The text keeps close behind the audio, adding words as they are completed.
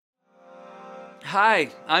Hi,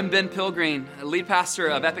 I'm Ben Pilgreen, lead pastor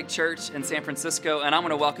of Epic Church in San Francisco, and I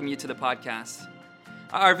want to welcome you to the podcast.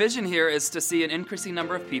 Our vision here is to see an increasing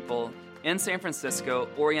number of people in San Francisco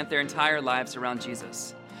orient their entire lives around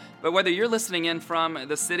Jesus. But whether you're listening in from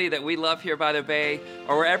the city that we love here by the Bay,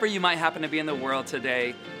 or wherever you might happen to be in the world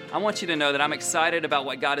today, I want you to know that I'm excited about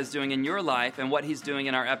what God is doing in your life and what He's doing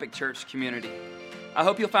in our Epic Church community. I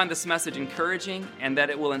hope you'll find this message encouraging and that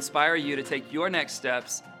it will inspire you to take your next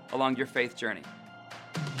steps along your faith journey.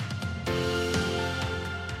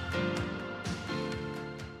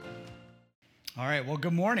 All right, well,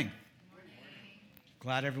 good morning.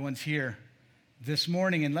 Glad everyone's here this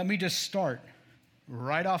morning. And let me just start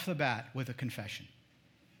right off the bat with a confession.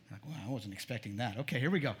 Like, wow, I wasn't expecting that. Okay, here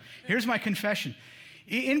we go. Here's my confession.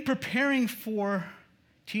 In preparing for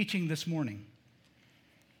teaching this morning,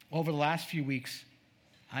 over the last few weeks,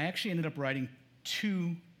 I actually ended up writing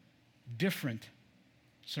 2 different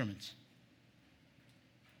sermons.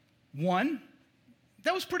 One,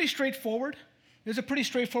 that was pretty straightforward. It was a pretty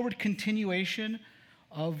straightforward continuation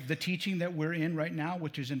of the teaching that we're in right now,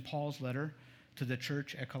 which is in Paul's letter to the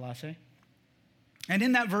church at Colossae. And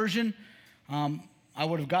in that version, I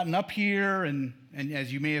would have gotten up here, and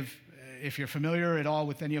as you may have, if you're familiar at all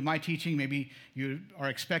with any of my teaching, maybe you are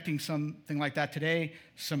expecting something like that today,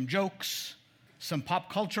 some jokes, some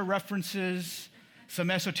pop culture references, some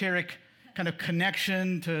esoteric kind of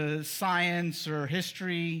connection to science or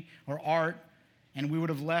history or art, and we would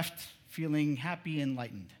have left feeling happy and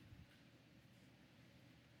enlightened.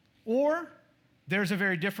 Or there's a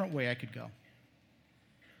very different way I could go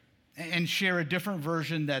and share a different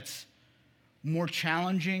version that's more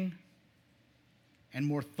challenging and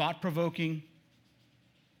more thought-provoking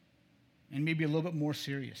and maybe a little bit more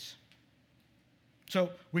serious. So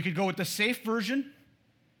we could go with the safe version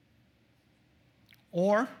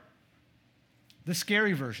or the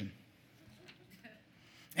scary version.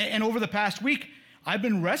 And over the past week, I've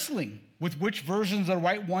been wrestling with which version is the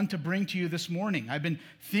right one to bring to you this morning. I've been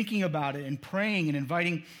thinking about it and praying and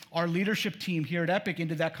inviting our leadership team here at Epic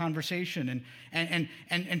into that conversation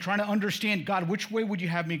and trying to understand, God, which way would you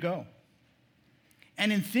have me go?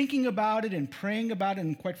 And in thinking about it and praying about it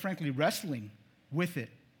and quite frankly wrestling with it,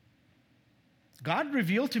 God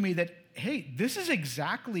revealed to me that, hey, this is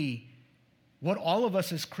exactly what all of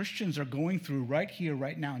us as Christians are going through right here,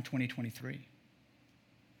 right now in 2023.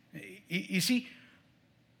 You see,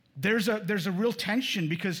 there's a real tension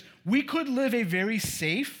because we could live a very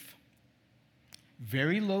safe,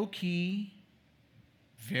 very low-key,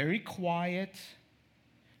 very quiet,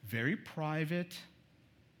 very private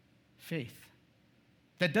faith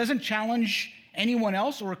that doesn't challenge anyone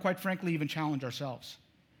else or, quite frankly, even challenge ourselves.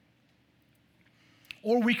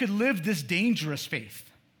 Or we could live this dangerous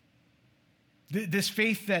faith, this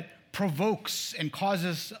faith that provokes and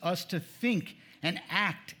causes us to think and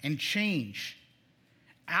act and change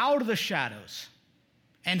out of the shadows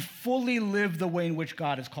and fully live the way in which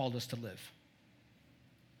God has called us to live.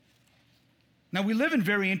 Now, we live in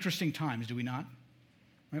very interesting times, do we not?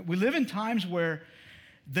 Right? We live in times where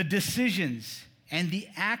the decisions and the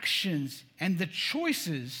actions and the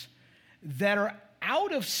choices that are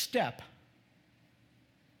out of step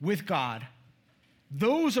with God,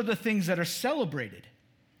 those are the things that are celebrated,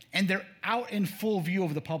 and they're out in full view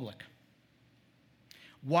of the public.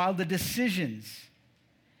 While the decisions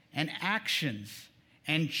and actions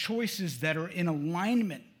and choices that are in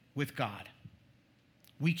alignment with God,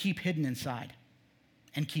 we keep hidden inside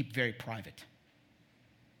and keep very private.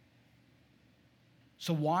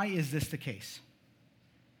 So why is this the case?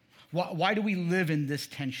 Why do we live in this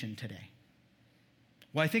tension today?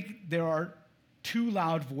 Well, I think there are 2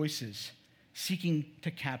 loud voices seeking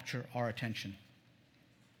to capture our attention.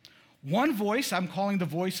 One voice I'm calling the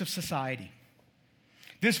voice of society.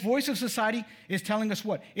 This voice of society is telling us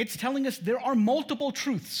what? It's telling us there are multiple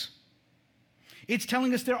truths. It's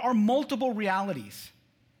telling us there are multiple realities.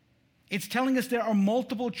 It's telling us there are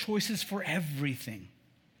multiple choices for everything.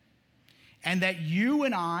 And that you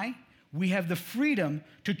and I, we have the freedom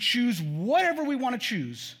to choose whatever we want to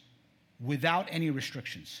choose without any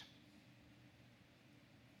restrictions.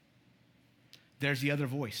 There's the other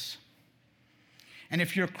voice. And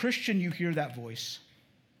if you're a Christian, you hear that voice.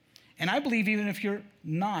 And I believe even if you're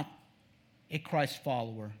not a Christ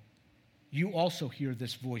follower, you also hear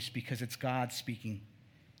this voice because it's God speaking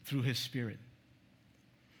through His Spirit.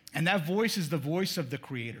 And that voice is the voice of the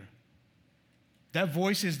Creator. That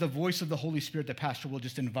voice is the voice of the Holy Spirit that Pastor Will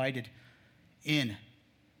just invited in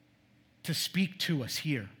to speak to us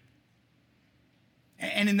here.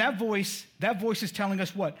 And in that voice is telling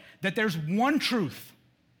us what? That there's one truth,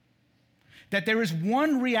 that there is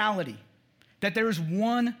one reality, that there is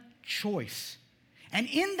one choice, And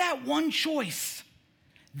in that one choice,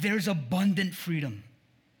 there's abundant freedom.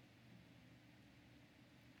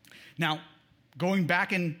 Now, going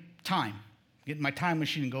back in time, get my time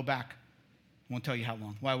machine and go back. I won't tell you how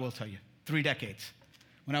long. Well, I will tell you. 3 decades.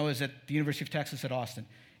 When I was at the University of Texas at Austin.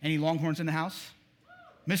 Any Longhorns in the house?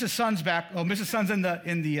 Mrs. Sun's back. Oh, Mrs. Sun's in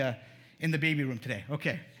the baby room today.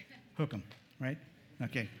 Okay. Hook 'em, right?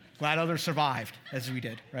 Okay. Glad others survived as we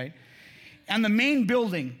did, right? And the main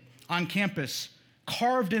building on campus,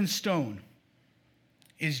 carved in stone,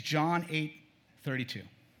 is John 8:32.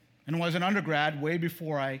 And when I was an undergrad, way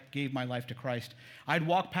before I gave my life to Christ, I'd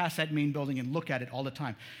walk past that main building and look at it all the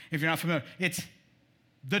time. If you're not familiar, it's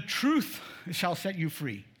the truth shall set you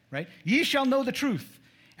free, right? Ye shall know the truth,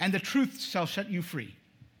 and the truth shall set you free.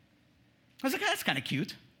 I was like, that's kind of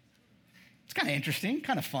cute. It's kind of interesting,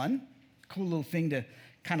 kind of fun. Cool little thing to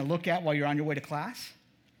kind of look at while you're on your way to class.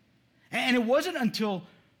 And it wasn't until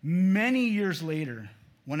many years later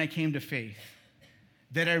when I came to faith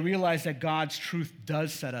that I realized that God's truth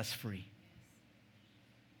does set us free.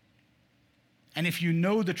 And if you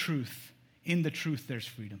know the truth, in the truth there's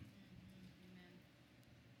freedom.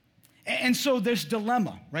 And so this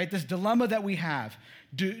dilemma, right? This dilemma that we have.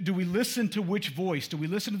 Do we listen to which voice? Do we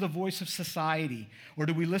listen to the voice of society? Or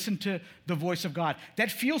do we listen to the voice of God?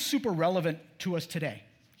 That feels super relevant to us today,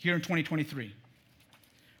 here in 2023.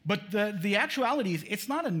 But the actuality is it's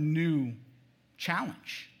not a new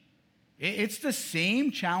challenge. It's the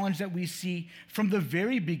same challenge that we see from the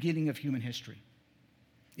very beginning of human history.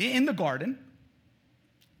 In the garden,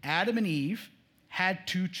 Adam and Eve had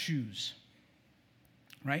to choose,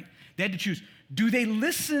 right? They had to choose. Do they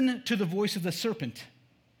listen to the voice of the serpent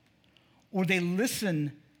or they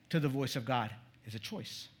listen to the voice of God? Is a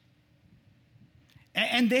choice.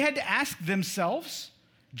 And they had to ask themselves,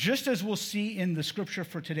 just as we'll see in the scripture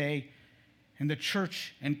for today in the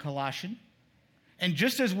church in Colossians, and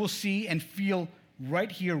just as we'll see and feel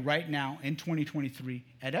right here, right now in 2023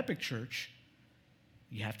 at Epic Church,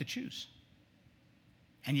 you have to choose.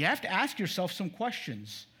 And you have to ask yourself some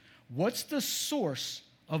questions. What's the source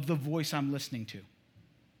of the voice I'm listening to?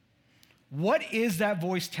 What is that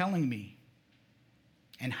voice telling me?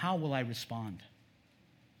 And how will I respond?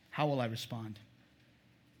 How will I respond?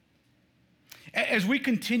 As we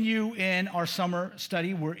continue in our summer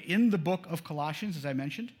study, we're in the book of Colossians, as I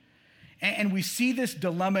mentioned, and we see this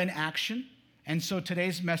dilemma in action. And so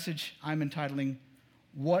today's message I'm entitling,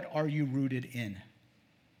 What Are You Rooted In?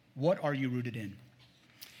 What are you rooted in?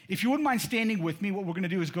 If you wouldn't mind standing with me, what we're going to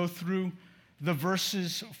do is go through the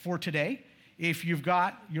verses for today. If you've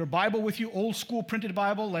got your Bible with you, old school printed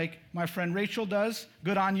Bible like my friend Rachel does,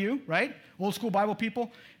 good on you, right? Old school Bible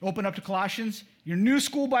people, open up to Colossians. Your new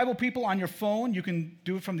school Bible people on your phone, you can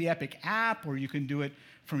do it from the Epic app, or you can do it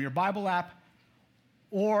from your Bible app,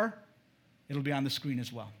 or it'll be on the screen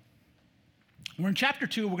as well. We're in chapter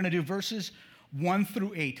 2. We're going to do verses 1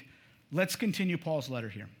 through 8. Let's continue Paul's letter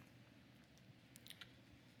here.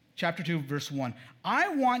 Chapter 2, verse 1. I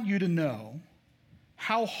want you to know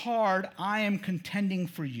how hard I am contending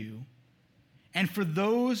for you and for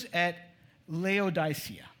those at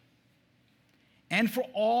Laodicea and for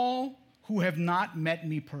all who have not met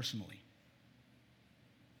me personally.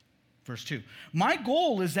 Verse 2. My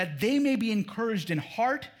goal is that they may be encouraged in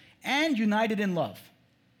heart and united in love,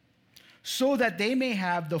 so that they may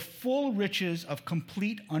have the full riches of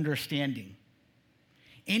complete understanding,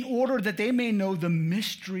 in order that they may know the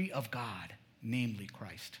mystery of God, namely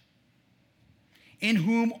Christ, in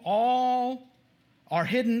whom all are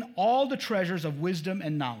hidden all the treasures of wisdom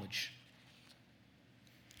and knowledge.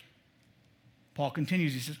 Paul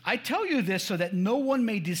continues, he says, I tell you this so that no one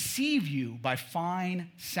may deceive you by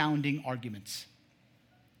fine-sounding arguments.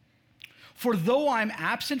 For though I am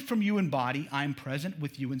absent from you in body, I am present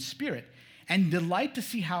with you in spirit, and delight to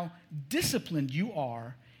see how disciplined you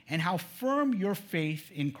are and how firm your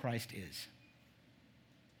faith in Christ is.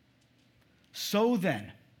 So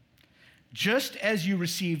then, just as you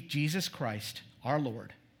received Jesus Christ, our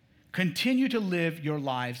Lord, continue to live your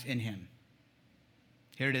lives in him.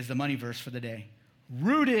 Here it is, the money verse for the day.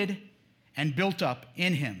 Rooted and built up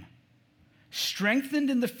in him, strengthened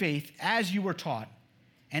in the faith as you were taught,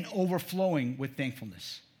 and overflowing with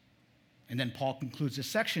thankfulness. And then Paul concludes this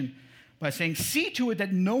section by saying, see to it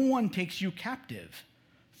that no one takes you captive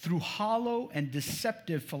through hollow and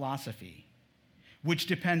deceptive philosophy, which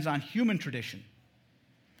depends on human tradition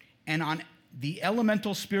and on the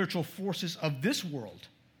elemental spiritual forces of this world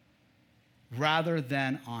rather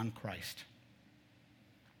than on Christ.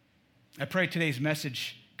 I pray today's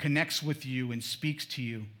message connects with you and speaks to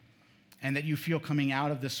you, and that you feel coming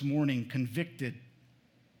out of this morning convicted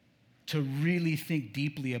to really think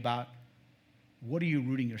deeply about What are you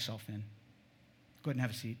rooting yourself in? Go ahead and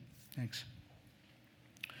have a seat. Thanks.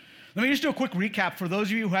 Let me just do a quick recap for those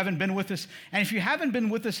of you who haven't been with us. And if you haven't been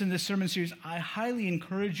with us in this sermon series, I highly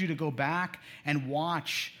encourage you to go back and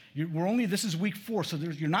watch. This is week 4, so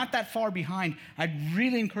you're not that far behind. I'd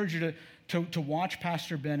really encourage you to watch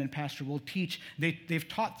Pastor Ben and Pastor Will teach. They've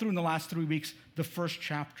taught through in the last 3 weeks the first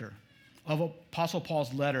chapter of Apostle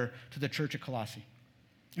Paul's letter to the church at Colossae.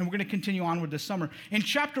 And we're going to continue onward this summer. In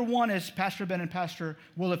chapter 1, as Pastor Ben and Pastor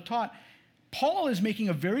Will have taught, Paul is making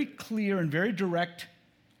a very clear and very direct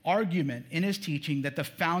argument in his teaching that the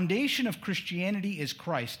foundation of Christianity is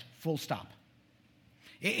Christ, full stop.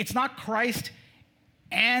 It's not Christ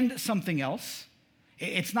and something else.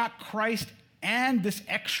 It's not Christ and this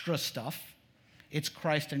extra stuff. It's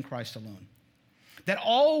Christ and Christ alone. That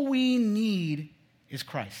all we need is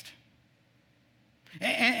Christ.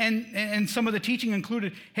 And some of the teaching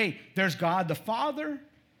included, hey, there's God the Father,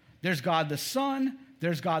 there's God the Son,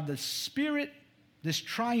 there's God the Spirit, this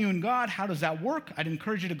triune God. How does that work? I'd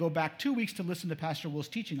encourage you to go back 2 weeks to listen to Pastor Will's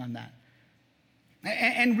teaching on that.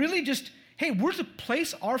 And really just, hey, we're to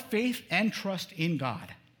place our faith and trust in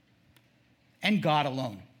God and God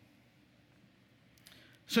alone.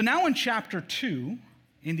 So now in chapter 2,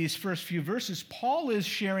 in these first few verses, Paul is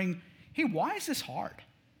sharing, hey, why is this hard?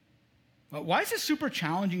 Why is this super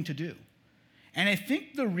challenging to do? And I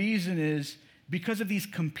think the reason is because of these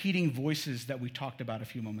competing voices that we talked about a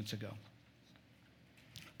few moments ago.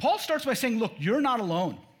 Paul starts by saying, look, you're not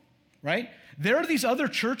alone, right? There are these other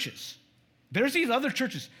churches. There's these other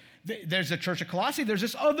churches. There's the church at Colossae. There's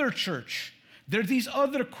this other church. There's these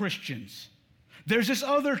other Christians. There's this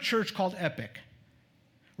other church called Epic,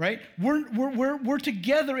 right? We're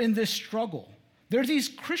together in this struggle. There are these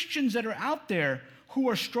Christians that are out there who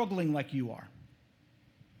are struggling like you are.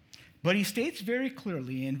 But he states very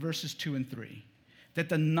clearly in verses 2 and 3 that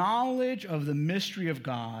the knowledge of the mystery of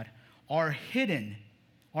God are hidden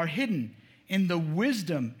in the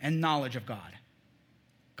wisdom and knowledge of God,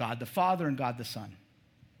 God the Father and God the Son.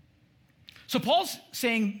 So Paul's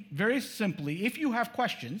saying very simply, if you have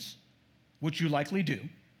questions, which you likely do,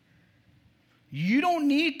 you don't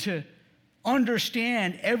need to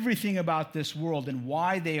understand everything about this world and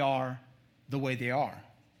why they are the way they are.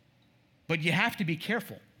 But you have to be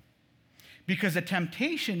careful, because the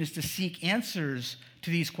temptation is to seek answers to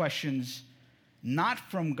these questions not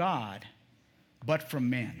from God, but from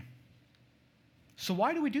man. So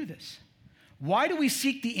why do we do this? Why do we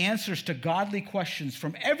seek the answers to godly questions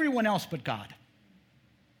from everyone else but God?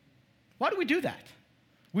 Why do we do that?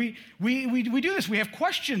 We do this. We have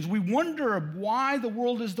questions. We wonder why the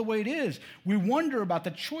world is the way it is. We wonder about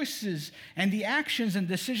the choices and the actions and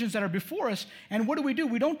decisions that are before us. And what do?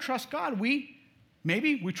 We don't trust God.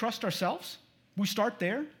 Maybe we trust ourselves. We start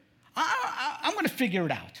there. I'm going to figure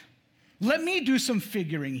it out. Let me do some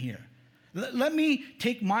figuring here. Let me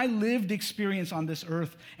take my lived experience on this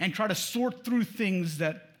earth and try to sort through things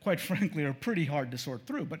that, quite frankly, are pretty hard to sort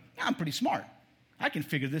through. But I'm pretty smart. I can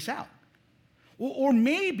figure this out. Or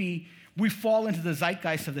maybe we fall into the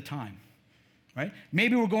zeitgeist of the time, right?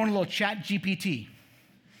 Maybe we're going a little chat GPT.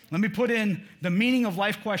 Let me put in the meaning of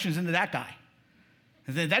life questions into that guy.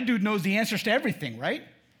 And then that dude knows the answers to everything, right?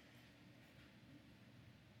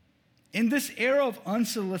 In this era of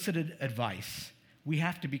unsolicited advice, we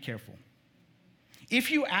have to be careful. If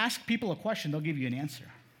you ask people a question, they'll give you an answer.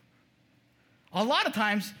 A lot of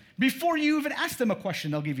times, before you even ask them a question,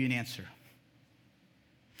 they'll give you an answer.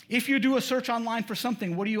 If you do a search online for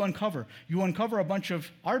something, what do you uncover? You uncover a bunch of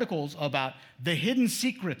articles about the hidden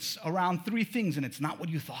secrets around 3 things, and it's not what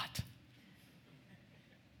you thought.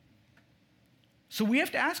 So we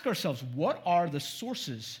have to ask ourselves, what are the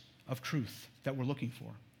sources of truth that we're looking for?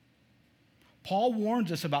 Paul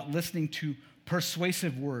warns us about listening to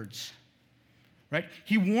persuasive words, right?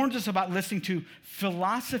 He warns us about listening to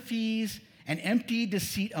philosophies and empty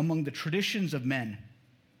deceit among the traditions of men,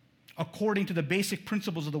 according to the basic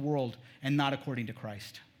principles of the world and not according to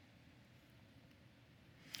Christ.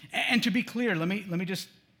 And to be clear, let me just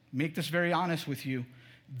make this very honest with you.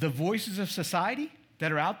 The voices of society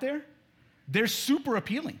that are out there, they're super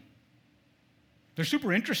appealing. They're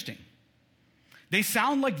super interesting. They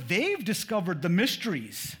sound like they've discovered the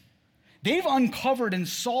mysteries. They've uncovered and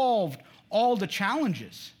solved all the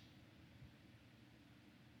challenges.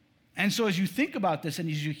 And so as you think about this and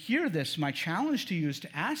as you hear this, my challenge to you is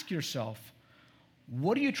to ask yourself,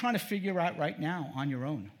 what are you trying to figure out right now on your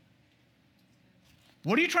own?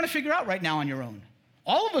 What are you trying to figure out right now on your own?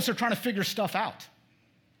 All of us are trying to figure stuff out.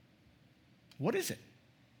 What is it?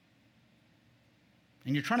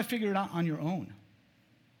 And you're trying to figure it out on your own.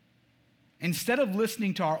 Instead of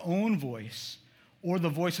listening to our own voice or the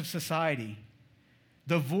voice of society,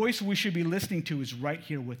 the voice we should be listening to is right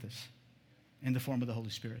here with us in the form of the Holy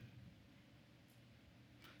Spirit.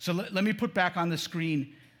 So let me put back on the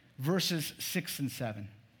screen verses 6 and 7,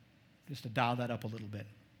 just to dial that up a little bit.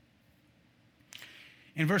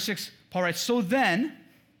 In verse 6, Paul writes, "So then,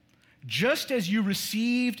 just as you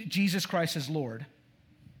received Jesus Christ as Lord,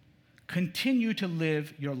 continue to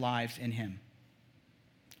live your lives in him,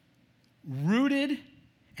 rooted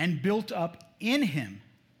and built up in him,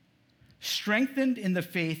 strengthened in the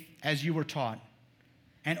faith as you were taught,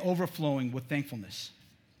 and overflowing with thankfulness."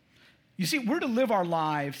 You see, we're to live our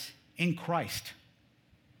lives in Christ.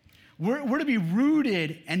 We're to be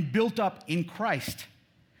rooted and built up in Christ,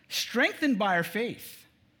 strengthened by our faith,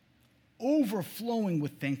 overflowing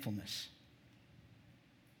with thankfulness.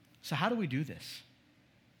 So how do we do this?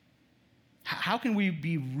 How can we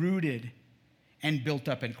be rooted and built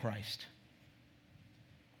up in Christ?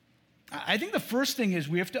 I think the first thing is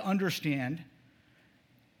we have to understand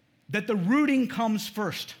that the rooting comes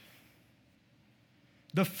first.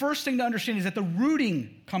 The first thing to understand is that the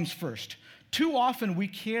rooting comes first. Too often we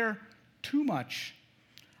care too much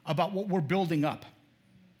about what we're building up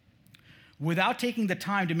without taking the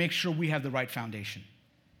time to make sure we have the right foundation.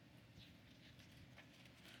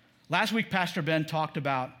 Last week, Pastor Ben talked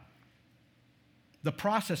about the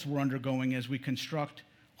process we're undergoing as we construct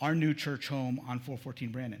our new church home on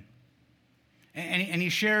 414 Brandon. And he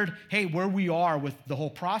shared, hey, where we are with the whole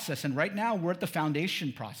process. And right now, we're at the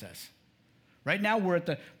foundation process. Right now, we're at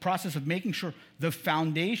the process of making sure the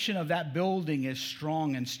foundation of that building is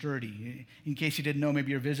strong and sturdy. In case you didn't know,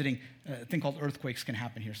 maybe you're visiting, a thing called earthquakes can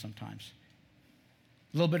happen here sometimes.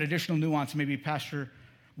 A little bit additional nuance, maybe Pastor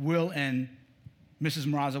Will and Mrs.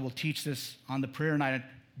 Maraza will teach this on the prayer night.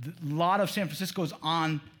 A lot of San Francisco is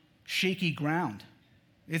on shaky ground.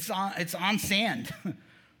 It's on sand.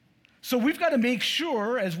 So we've got to make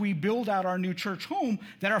sure as we build out our new church home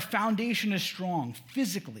that our foundation is strong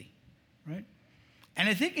physically, right? And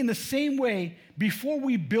I think in the same way, before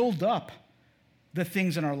we build up the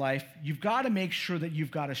things in our life, you've got to make sure that you've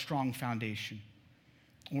got a strong foundation.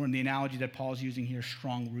 Or in the analogy that Paul's using here,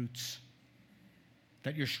 strong roots.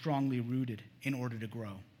 That you're strongly rooted in order to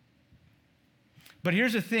grow. But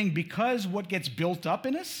here's the thing, because what gets built up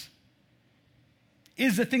in us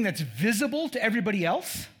is the thing that's visible to everybody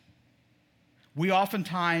else, we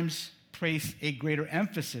oftentimes place a greater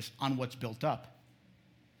emphasis on what's built up.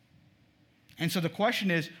 And so the question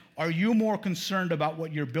is, are you more concerned about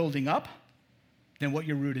what you're building up than what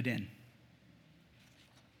you're rooted in?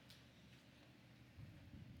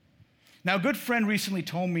 Now, a good friend recently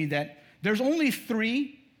told me that there's only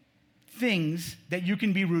 3 things that you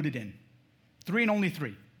can be rooted in. 3 and only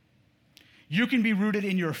 3. You can be rooted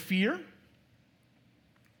in your fear.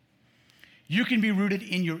 You can be rooted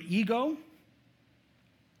in your ego.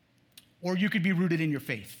 Or you could be rooted in your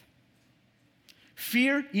faith.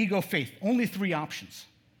 Fear, ego, faith. Only 3 options.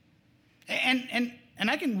 And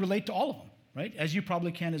I can relate to all of them, right? As you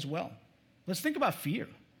probably can as well. Let's think about fear.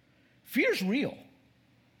 Fear's real.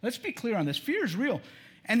 Let's be clear on this. Fear is real.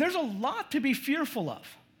 And there's a lot to be fearful of.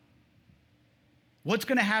 What's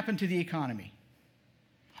going to happen to the economy?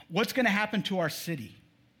 What's going to happen to our city?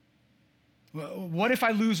 What if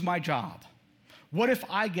I lose my job? What if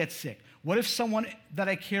I get sick? What if someone that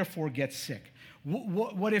I care for gets sick?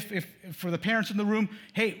 What if for the parents in the room,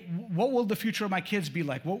 hey, what will the future of my kids be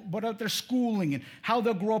like? What about their schooling and how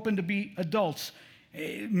they'll grow up into be adults?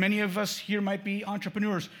 Many of us here might be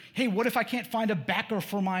entrepreneurs. Hey, what if I can't find a backer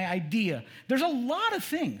for my idea? There's a lot of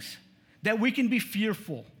things that we can be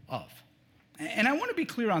fearful of. And I want to be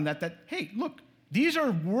clear on that, hey, look, these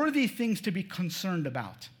are worthy things to be concerned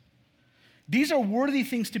about. These are worthy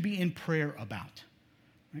things to be in prayer about.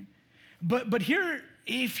 Right? But here,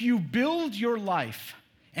 if you build your life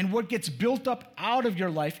and what gets built up out of your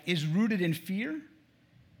life is rooted in fear,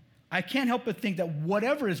 I can't help but think that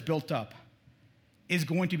whatever is built up is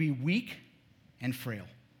going to be weak and frail.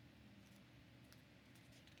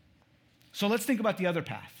 So let's think about the other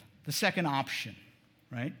path, the second option,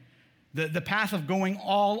 right? The path of going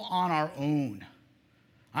all on our own.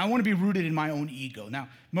 I want to be rooted in my own ego. Now,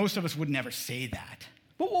 most of us would never say that.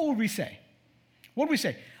 But what would we say? What would we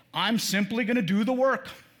say? I'm simply going to do the work.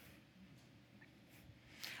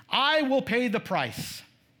 I will pay the price.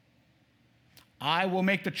 I will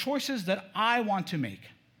make the choices that I want to make.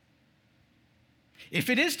 If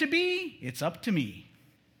it is to be, it's up to me.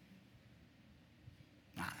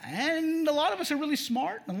 And a lot of us are really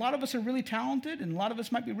smart, and a lot of us are really talented, and a lot of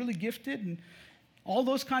us might be really gifted, and all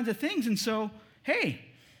those kinds of things. And so, hey,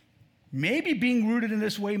 maybe being rooted in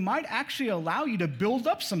this way might actually allow you to build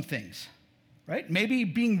up some things, right? Maybe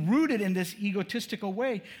being rooted in this egotistical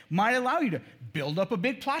way might allow you to build up a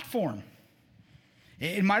big platform.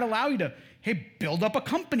 It might allow you to, build up a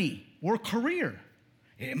company or a career.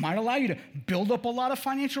 It might allow you to build up a lot of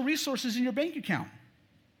financial resources in your bank account.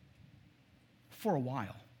 For a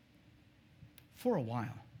while. For a while.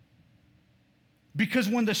 Because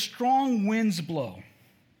when the strong winds blow,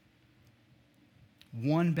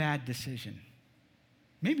 one bad decision,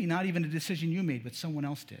 maybe not even a decision you made, but someone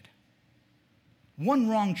else did, one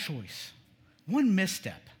wrong choice, one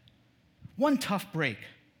misstep, one tough break,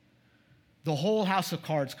 the whole house of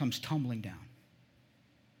cards comes tumbling down.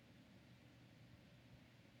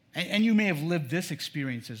 And you may have lived this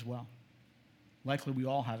experience as well. Likely we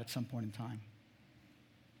all have at some point in time.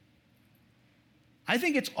 I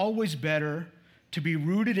think it's always better to be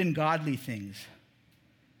rooted in godly things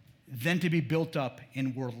than to be built up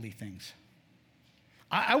in worldly things.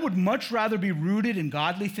 I would much rather be rooted in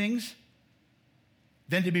godly things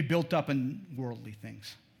than to be built up in worldly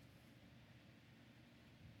things.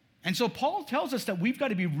 And so Paul tells us that we've got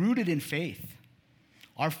to be rooted in faith.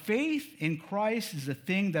 Our faith in Christ is the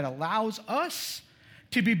thing that allows us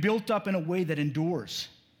to be built up in a way that endures,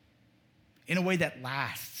 in a way that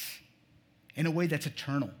lasts, in a way that's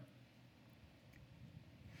eternal.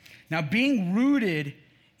 Now, being rooted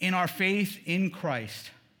in our faith in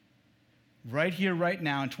Christ, right here, right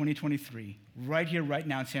now in 2023, right here, right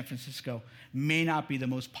now in San Francisco, may not be the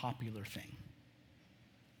most popular thing.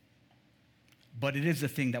 But it is the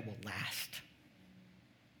thing that will last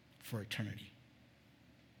for eternity.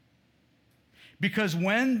 Because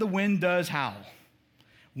when the wind does howl,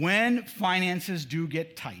 when finances do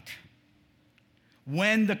get tight,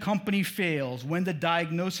 when the company fails, when the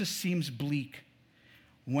diagnosis seems bleak,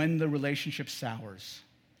 when the relationship sours,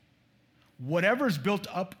 whatever's built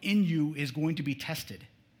up in you is going to be tested.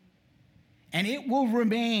 And it will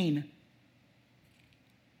remain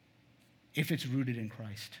if it's rooted in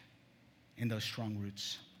Christ, in those strong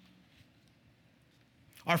roots.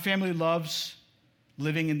 Our family loves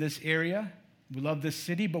living in this area. We love this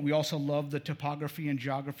city, but we also love the topography and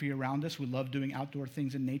geography around us. We love doing outdoor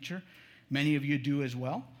things in nature. Many of you do as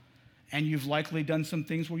well. And you've likely done some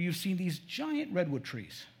things where you've seen these giant redwood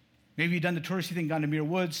trees. Maybe you've done the touristy thing, gone to Muir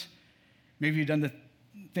Woods. Maybe you've done the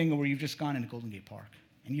thing where you've just gone into Golden Gate Park.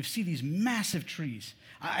 And you see these massive trees.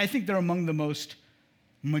 I think they're among the most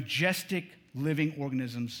majestic living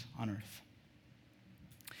organisms on earth.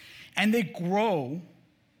 And they grow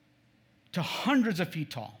to hundreds of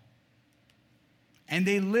feet tall. And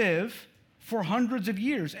they live for hundreds of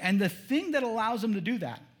years. And the thing that allows them to do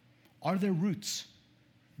that are their roots.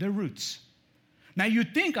 Their roots. Now,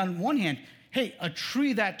 you'd think on one hand, a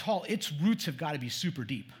tree that tall, its roots have got to be super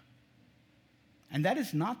deep. And that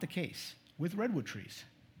is not the case with redwood trees.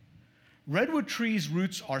 Redwood trees'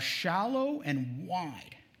 roots are shallow and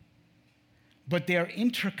wide, but they are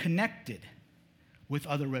interconnected with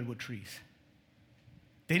other redwood trees.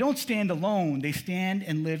 They don't stand alone. They stand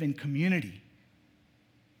and live in community.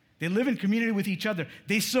 They live in community with each other.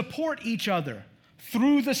 They support each other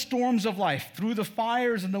through the storms of life, through the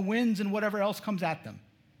fires and the winds and whatever else comes at them.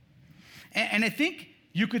 And I think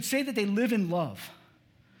you could say that they live in love.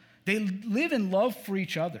 They live in love for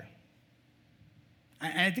each other.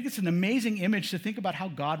 And I think it's an amazing image to think about how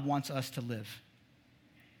God wants us to live.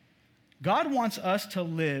 God wants us to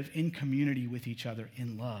live in community with each other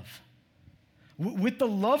in love. With the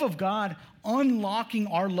love of God unlocking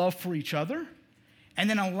our love for each other and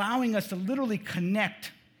then allowing us to literally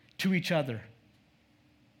connect to each other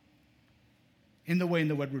in the way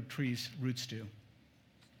the redwood tree's roots do.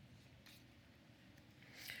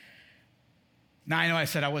 Now, I know I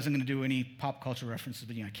said I wasn't going to do any pop culture references,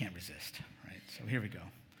 but I can't resist, right? So here we go.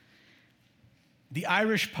 The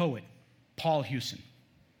Irish poet, Paul Hewson.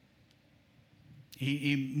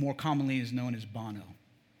 He more commonly is known as Bono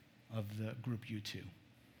of the group U2.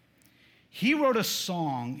 He wrote a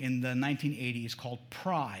song in the 1980s called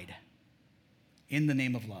Pride in the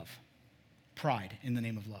Name of Love. Pride in the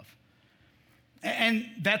Name of Love. And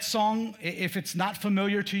that song, if it's not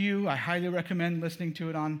familiar to you, I highly recommend listening to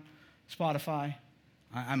it on Spotify.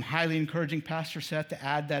 I'm highly encouraging Pastor Seth to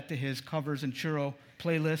add that to his covers and churro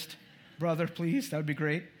playlist. Brother, please, that would be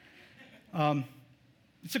great.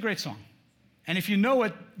 It's a great song. And if you know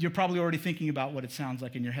it, you're probably already thinking about what it sounds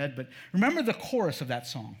like in your head, but remember the chorus of that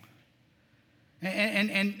song.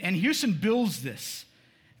 And Hewson builds this.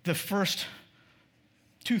 The first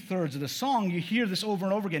 2/3 of the song, you hear this over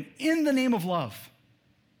and over again. In the name of love.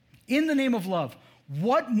 In the name of love.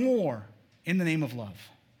 What more in the name of love?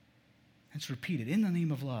 It's repeated. In the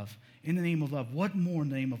name of love. In the name of love. What more in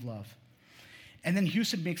the name of love? And then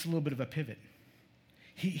Hewson makes a little bit of a pivot.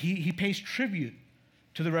 he pays tribute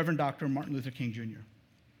to the Reverend Dr. Martin Luther King Jr.,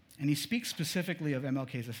 and he speaks specifically of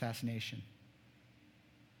MLK's assassination.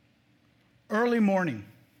 Early morning,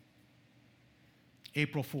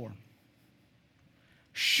 April 4.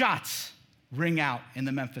 Shots ring out in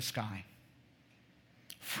the Memphis sky.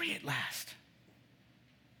 Free at last.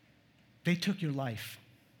 They took your life.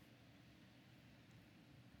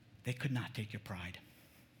 They could not take your pride.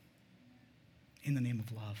 In the name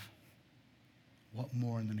of love. What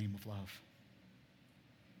more in the name of love?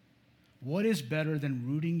 What is better than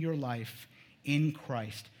rooting your life in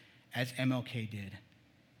Christ as MLK did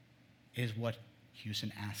is what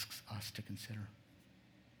Houston asks us to consider.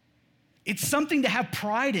 It's something to have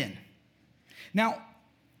pride in. Now,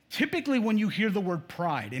 typically when you hear the word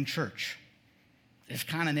pride in church, it's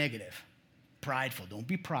kind of negative. Prideful. Don't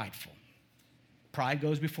be prideful. Pride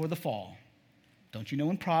goes before the fall. Don't you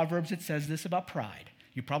know in Proverbs it says this about pride?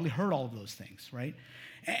 You probably heard all of those things, right?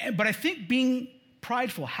 But I think being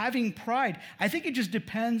prideful, having pride, I think it just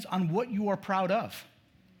depends on what you are proud of.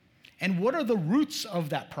 And what are the roots of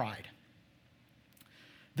that pride?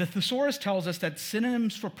 The thesaurus tells us that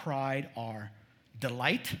synonyms for pride are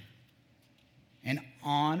delight and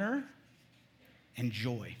honor and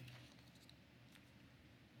joy.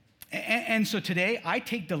 And so today, I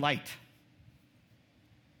take delight.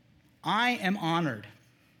 I am honored.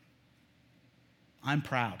 I'm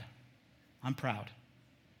proud. I'm proud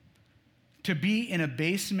to be in a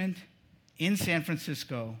basement in San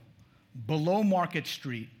Francisco, below Market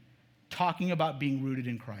Street, talking about being rooted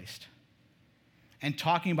in Christ and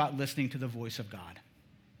talking about listening to the voice of God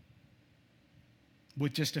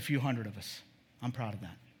with just a few hundred of us. I'm proud of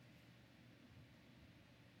that.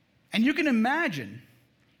 And you can imagine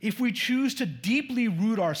if we choose to deeply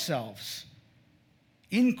root ourselves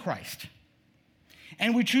in Christ,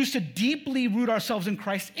 and we choose to deeply root ourselves in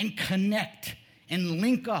Christ and connect and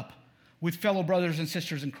link up with fellow brothers and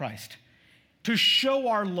sisters in Christ, to show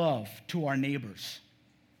our love to our neighbors.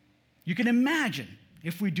 You can imagine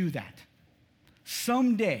if we do that,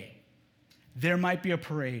 someday there might be a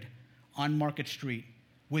parade on Market Street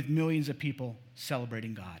with millions of people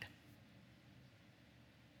celebrating God.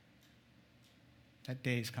 That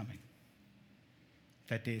day is coming.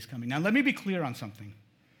 That day is coming. Now, let me be clear on something,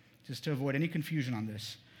 just to avoid any confusion on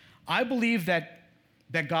this. I believe that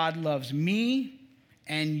God loves me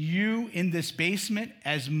and you in this basement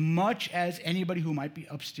as much as anybody who might be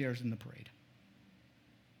upstairs in the parade.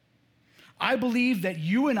 I believe that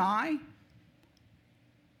you and I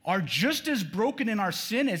are just as broken in our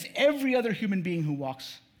sin as every other human being who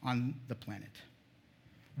walks on the planet,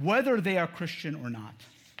 whether they are Christian or not.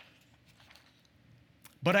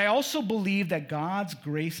 But I also believe that God's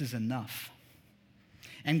grace is enough.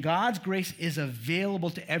 And God's grace is available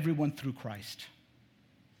to everyone through Christ.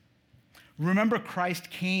 Remember, Christ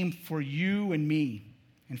came for you and me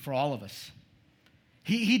and for all of us.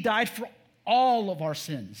 He died for all of our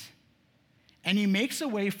sins. And he makes a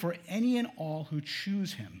way for any and all who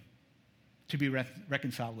choose him to be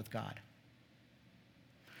reconciled with God.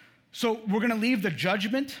 So we're going to leave the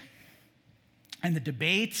judgment and the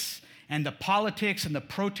debates and the politics and the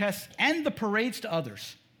protests and the parades to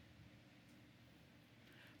others.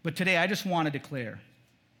 But today I just want to declare,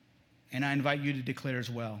 and I invite you to declare as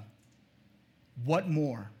well, what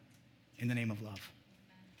more in the name of love?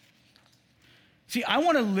 See, I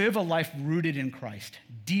want to live a life rooted in Christ,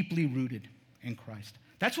 deeply rooted in Christ.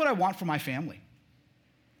 That's what I want for my family.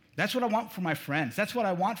 That's what I want for my friends. That's what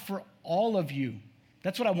I want for all of you.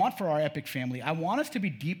 That's what I want for our Epic family. I want us to be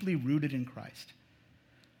deeply rooted in Christ.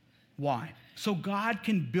 Why? So God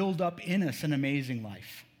can build up in us an amazing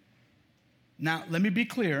life. Now, let me be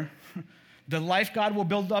clear. The life God will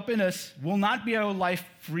build up in us will not be a life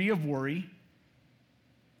free of worry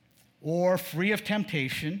or free of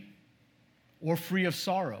temptation or free of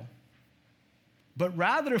sorrow. But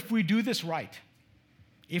rather, if we do this right,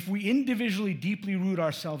 if we individually deeply root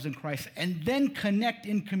ourselves in Christ and then connect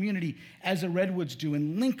in community as the Redwoods do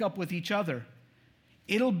and link up with each other,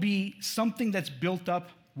 it'll be something that's built up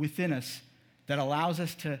within us that allows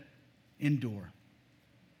us to endure,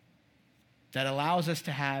 that allows us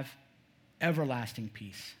to have everlasting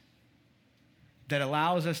peace, that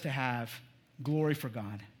allows us to have glory for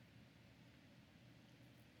God.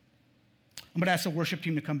 I'm going to ask the worship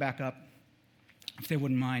team to come back up, if they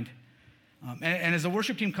wouldn't mind. And as the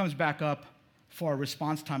worship team comes back up for our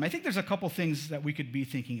response time, I think there's a couple things that we could be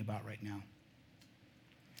thinking about right now.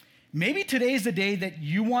 Maybe today is the day that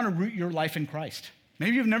you want to root your life in Christ.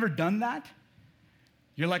 Maybe you've never done that.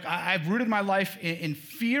 You're like, I've rooted my life in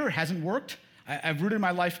fear, hasn't worked. I've rooted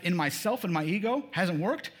my life in myself and my ego, hasn't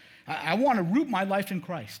worked. I want to root my life in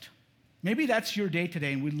Christ. Maybe that's your day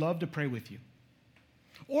today, and we'd love to pray with you.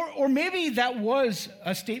 Or maybe that was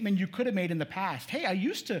a statement you could have made in the past. Hey, I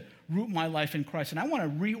used to root my life in Christ, and I want to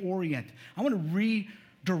reorient. I want to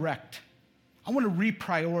redirect. I want to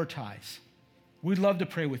reprioritize. We'd love to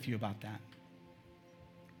pray with you about that.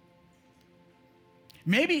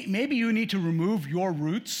 Maybe you need to remove your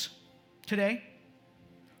roots today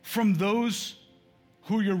from those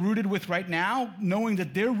who you're rooted with right now, knowing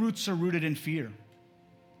that their roots are rooted in fear,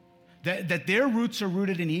 that their roots are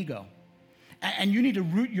rooted in ego. And you need to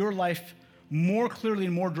root your life more clearly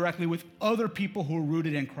and more directly with other people who are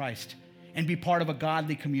rooted in Christ and be part of a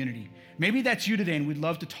godly community. Maybe that's you today, and we'd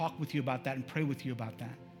love to talk with you about that and pray with you about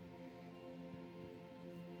that.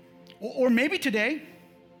 Or maybe today,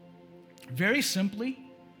 very simply,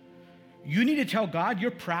 you need to tell God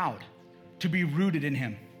you're proud to be rooted in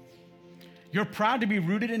Him. You're proud to be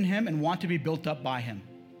rooted in Him and want to be built up by Him.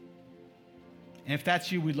 And if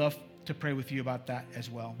that's you, we'd love to pray with you about that as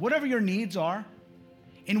well. Whatever your needs are,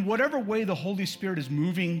 in whatever way the Holy Spirit is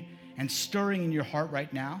moving and stirring in your heart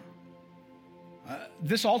right now,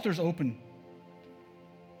 this altar's open.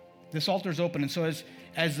 This altar's open. And so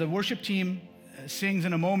as the worship team sings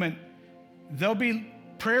in a moment, there'll be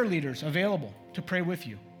prayer leaders available to pray with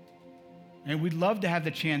you. And we'd love to have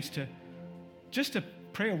the chance to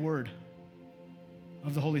pray a word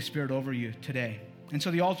of the Holy Spirit over you today. And so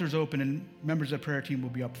the altar's open, and members of the prayer team will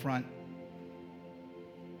be up front.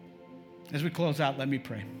 As we close out, let me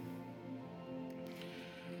pray.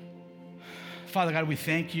 Father God, we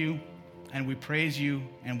thank you, and we praise you,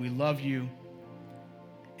 and we love you.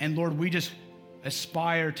 And Lord, we just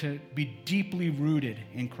aspire to be deeply rooted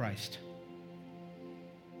in Christ.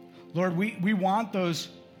 Lord, we want those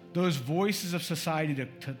voices of society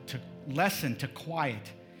to lessen, to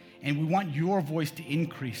quiet. And we want your voice to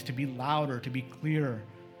increase, to be louder, to be clearer.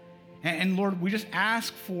 And Lord, we just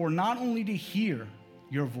ask for not only to hear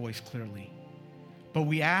your voice clearly, but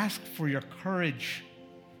we ask for your courage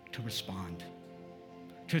to respond,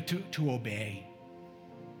 to obey.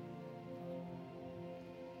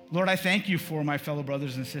 Lord, I thank you for my fellow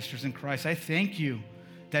brothers and sisters in Christ. I thank you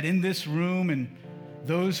that in this room and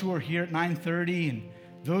those who are here at 9:30 and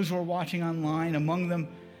those who are watching online, among them,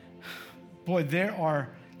 boy, there are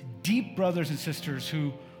deep brothers and sisters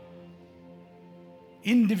who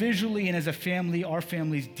individually and as a family, our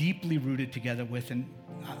family's deeply rooted together with, and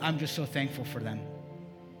I'm just so thankful for them.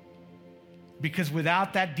 Because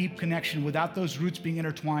without that deep connection, without those roots being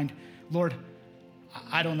intertwined, Lord,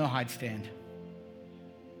 I don't know how I'd stand.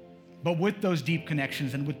 But with those deep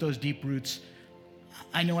connections and with those deep roots,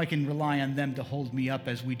 I know I can rely on them to hold me up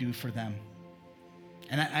as we do for them.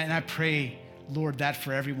 And I pray, Lord, that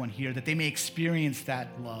for everyone here, that they may experience that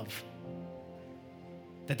love,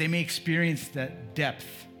 that they may experience that depth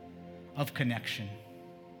of connection.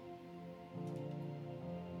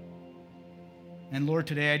 And Lord,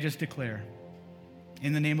 today I just declare,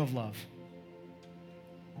 in the name of love,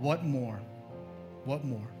 what more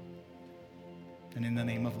than in the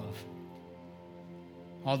name of love?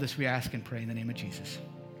 All this we ask and pray in the name of Jesus.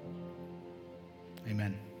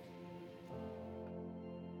 Amen.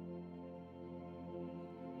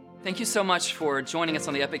 Thank you so much for joining us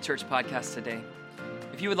on the Epic Church podcast today.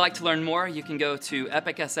 If you would like to learn more, you can go to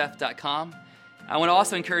epicsf.com. I want to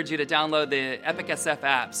also encourage you to download the Epic SF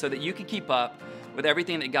app so that you can keep up with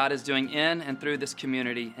everything that God is doing in and through this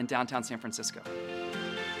community in downtown San Francisco.